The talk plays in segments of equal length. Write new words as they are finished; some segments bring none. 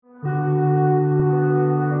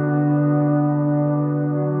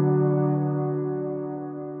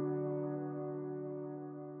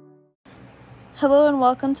Hello and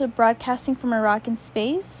welcome to Broadcasting from Iraq in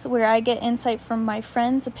Space, where I get insight from my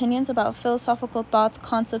friends' opinions about philosophical thoughts,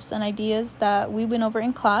 concepts, and ideas that we went over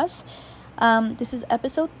in class. This is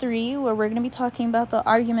episode 3, where we're going to be talking about the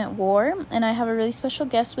argument war, and I have a really special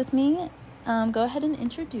guest with me. Go ahead and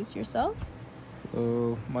introduce yourself.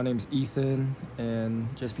 Hello, my name's Ethan, and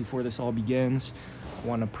just before this all begins, I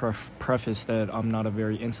want to preface that I'm not a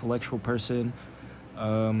very intellectual person.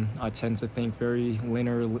 I tend to think very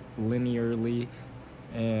linearly,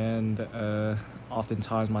 and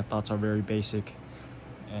oftentimes my thoughts are very basic.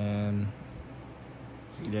 And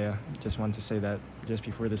yeah, just wanted to say that just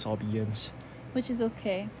before this all begins. Which is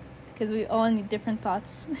okay, because we all need different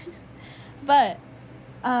thoughts. But,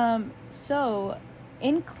 so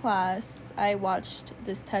in class, I watched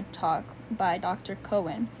this TED Talk by Dr.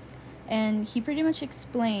 Cohen. And he pretty much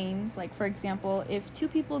explains, like, for example, if two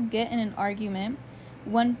people get in an argument,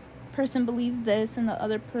 one person believes this and the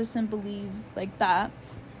other person believes like that.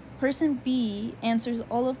 Person B answers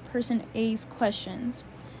all of person A's questions.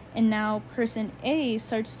 And now person A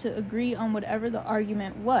starts to agree on whatever the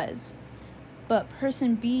argument was. But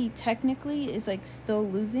person B technically is like still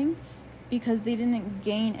losing because they didn't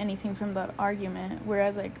gain anything from that argument.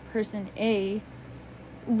 Whereas like person A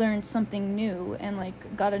learned something new and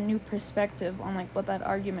like got a new perspective on like what that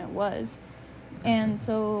argument was. And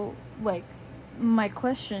so like my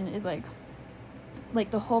question is like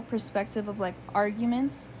the whole perspective of like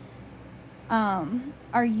arguments,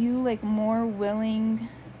 are you like more willing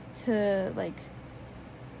to like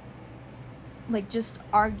just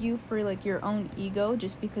argue for like your own ego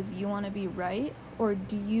just because you want to be right, or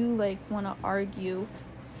do you like want to argue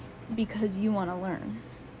because you want to learn?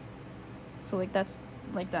 So like that's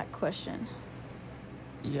like that question.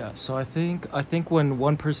 Yeah, so I think when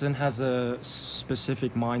one person has a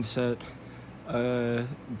specific mindset,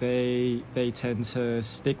 they tend to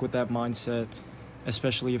stick with that mindset,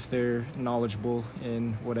 especially if they're knowledgeable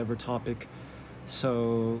in whatever topic.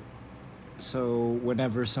 So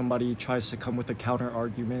whenever somebody tries to come with a counter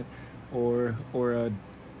argument or a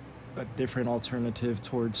different alternative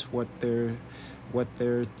towards what they're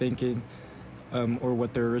thinking, or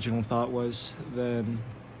what their original thought was, then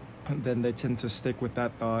they tend to stick with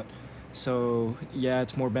that thought. So yeah,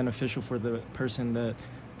 it's more beneficial for the person that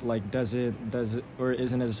like doesn't or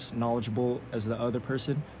isn't as knowledgeable as the other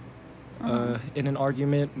person in an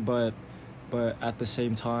argument, but at the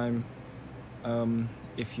same time,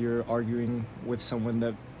 if you're arguing with someone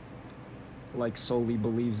that like solely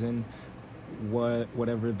believes in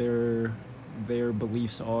whatever their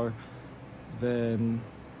beliefs are, then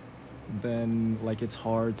like it's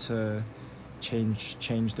hard to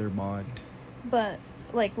change their mind. But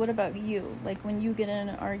like what about you? Like when you get in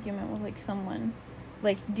an argument with like someone,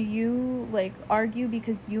 like, do you, like, argue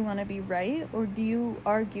because you want to be right? Or do you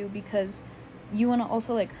argue because you want to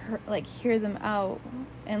also, like, hear them out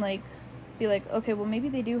and, like, be like, okay, well, maybe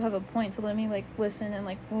they do have a point, so let me, like, listen and,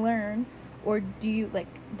 like, learn? Or do you, like,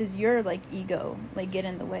 does your, like, ego, like, get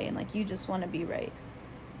in the way and, like, you just want to be right?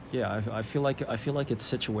 Yeah, I feel like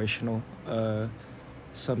it's situational.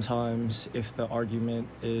 Sometimes if the argument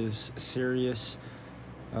is serious,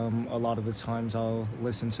 a lot of the times I'll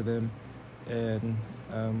listen to them and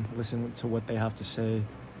listen to what they have to say,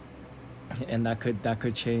 and that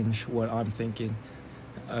could change what I'm thinking.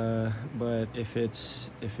 But if it's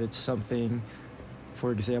something,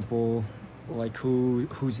 for example, like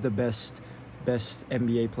who's the best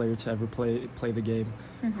NBA player to ever play the game,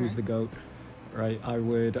 who's the GOAT, right? I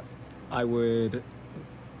would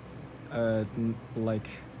like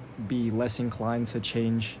be less inclined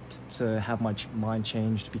to have my mind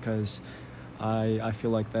changed because I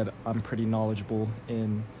feel like that I'm pretty knowledgeable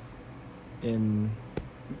in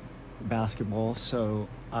basketball, so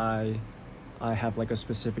I have like a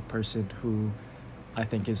specific person who I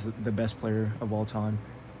think is the best player of all time,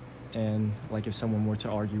 and like if someone were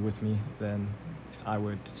to argue with me, then I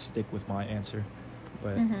would stick with my answer.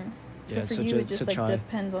 But so for you, it just like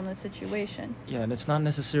depends on the situation. Yeah, and it's not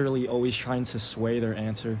necessarily always trying to sway their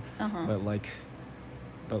answer, but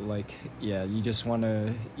like yeah, you just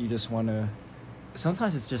wanna.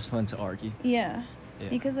 Sometimes it's just fun to argue. Yeah,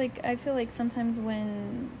 because like I feel like sometimes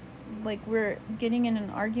when like we're getting in an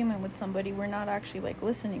argument with somebody, we're not actually like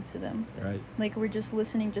listening to them. Right. Like we're just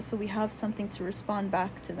listening just so we have something to respond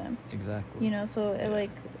back to them. Exactly. You know, so it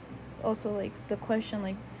like also like the question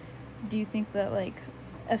like, do you think that like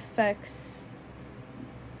affects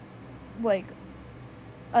like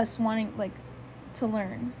us wanting like to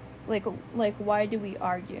learn? Like why do we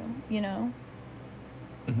argue, you know?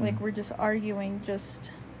 Like we're just arguing just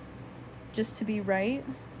to be right.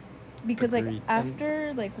 because like Agreed.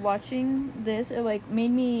 after like watching this, it like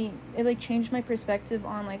made me, it like changed my perspective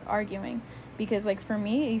on like arguing, because like for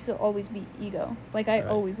me it used to always be ego, like I Right.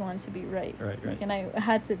 always wanted to be right, Right, like, right. and I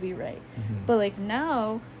had to be right. Mhm. But like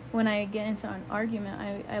now when I get into an argument,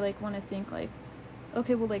 I like want to think like,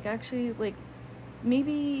 okay, well, like actually like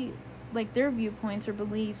maybe like their viewpoints or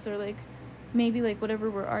beliefs, or like maybe like whatever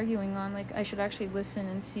we're arguing on, like I should actually listen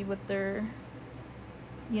and see what they're,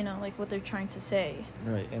 you know, like what they're trying to say.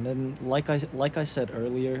 Right, and then like I said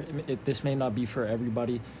earlier, this may not be for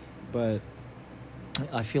everybody, but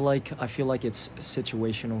I feel like it's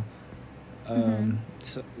situational. Mhm.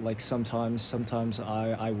 So, like sometimes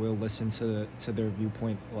I will listen to their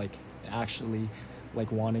viewpoint, like actually like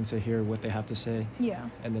wanting to hear what they have to say, Yeah.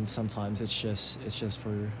 and then sometimes it's just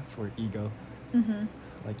for ego, Mhm.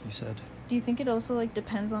 like you said. Do you think it also like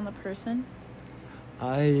depends on the person?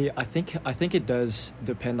 I think it does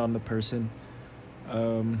depend on the person.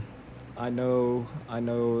 I know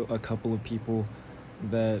a couple of people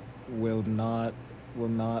that will not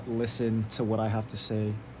listen to what I have to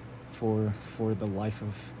say for the life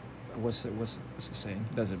of, what's the saying?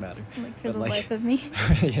 Doesn't matter. Like for But, the like, life of me?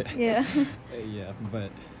 yeah. Yeah. Yeah,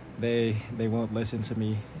 but they won't listen to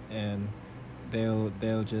me, and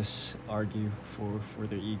they'll just argue for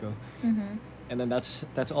their ego. Mhm. And then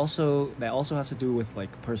that also has to do with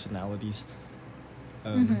like personalities.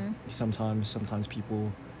 Mhm. Sometimes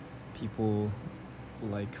people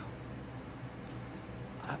like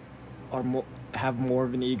are more have more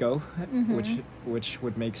of an ego, Mhm. which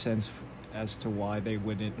would make sense as to why they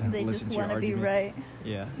wouldn't They listen just to your want to be argument. right.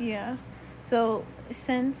 Yeah. Yeah. So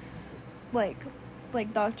since like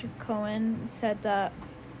Dr. Cohen said that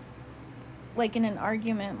like in an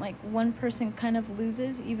argument, like one person kind of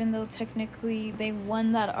loses even though technically they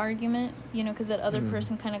won that argument, you know, because that other Mhm.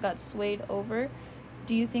 person kind of got swayed over.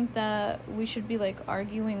 Do you think that we should be like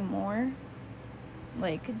arguing more?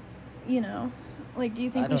 Like, you know, like do you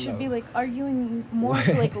think I we don't should be know. like arguing more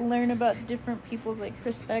to like learn about different people's like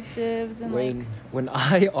perspectives and like When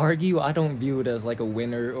I argue, I don't view it as like a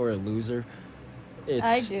winner or a loser. I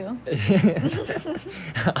It's do.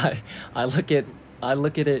 I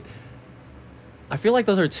look at it. I feel like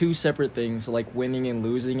those are two separate things, like winning and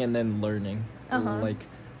losing, and then learning. Uh-huh.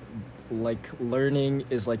 Like learning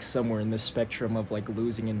is like somewhere in the spectrum of like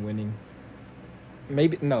losing and winning.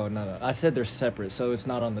 Maybe no. I said they're separate, so it's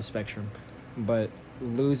not on the spectrum. But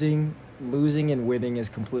losing and winning is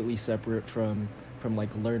completely separate from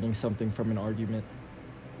like learning something from an argument.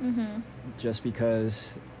 Mhm. Just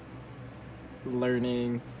because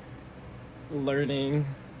learning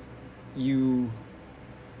you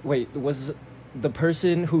was the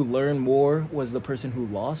person who learned more was the person who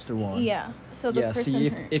lost or won? Yeah. So the person see,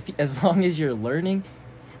 hurt. if as long as you're learning,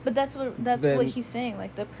 But that's what then- he's saying.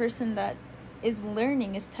 Like the person that is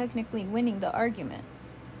learning is technically winning the argument.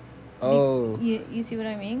 oh, You see what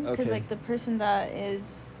I mean? Because Okay. like the person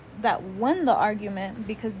that won the argument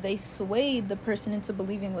because they swayed the person into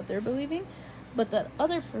believing what they're believing, but that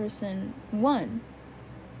other person won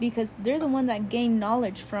because they're the one that gained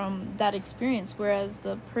knowledge from that experience, whereas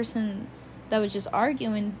the person that was just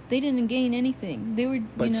arguing, they didn't gain anything. They were,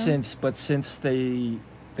 but you know, since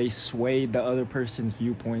they swayed the other person's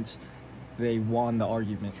viewpoints, they won the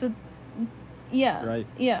argument. so yeah, Right.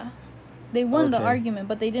 Yeah, they won the Okay. argument,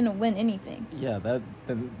 but they didn't win anything. Yeah,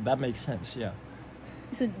 that makes sense. Yeah,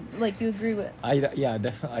 So like you agree with? I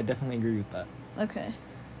definitely agree with that. Okay.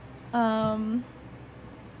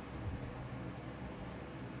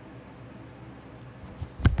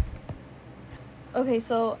 Okay,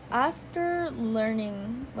 so after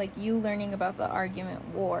learning, like you learning about the argument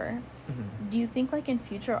war, do you think like in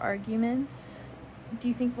future arguments, do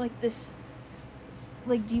you think like this,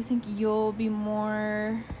 like do you think you'll be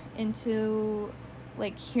more into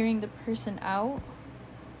like hearing the person out?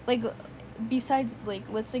 Like besides like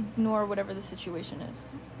let's ignore whatever the situation is.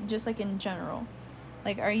 Just like in general.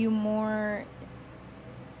 Like are you more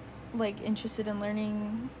like interested in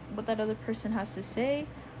learning what that other person has to say,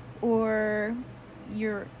 or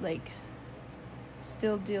you're like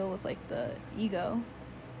still deal with like the ego?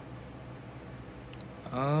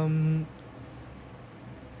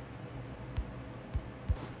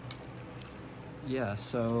 Yeah,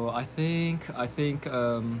 so I think I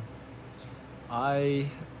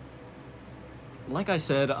like I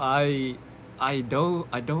said, I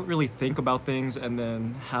don't really think about things and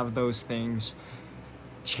then have those things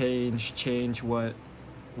change what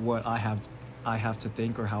I have to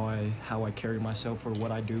think, or how I carry myself, or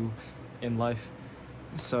what I do in life.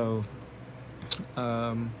 So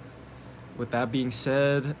with that being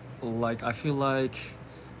said, like I feel like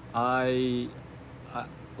I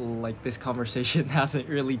like this conversation hasn't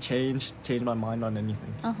really changed my mind on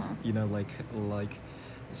anything. You know, like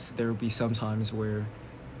there will be some times where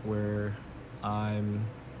I'm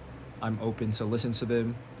open to listen to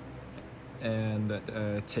them and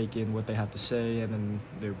take in what they have to say, and then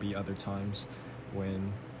there'll be other times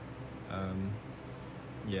when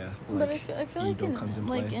like, but I feel ego like comes in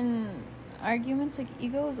play. like in arguments, like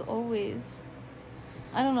ego is always,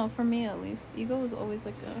 I don't know, for me at least, ego is always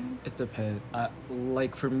like a... It depends.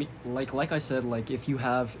 Like for me, like I said, like if you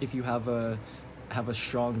have a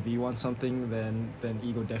strong view on something, then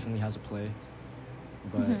ego definitely has a play.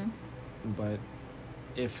 But but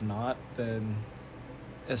if not, then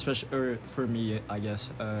especially, or for me, I guess,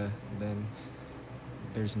 then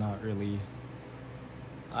there's not really,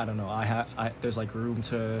 I don't know, there's like room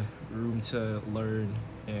to learn,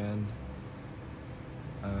 and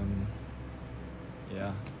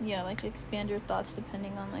yeah, like expand your thoughts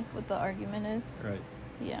depending on like what the argument is. Right.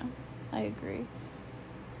 Yeah, I agree.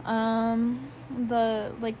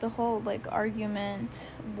 The whole like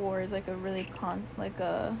argument war is like a really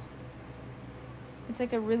it's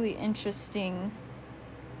like a really interesting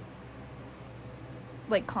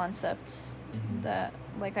like concept that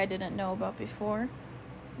like I didn't know about before.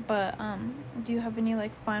 But do you have any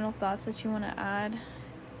like final thoughts that you want to add,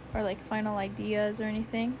 or like final ideas or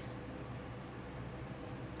anything?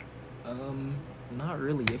 Not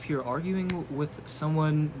really. If you're arguing with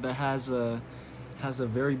someone that has a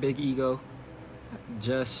very big ego,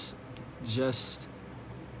 just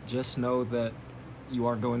know that you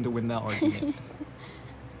are going to win that argument.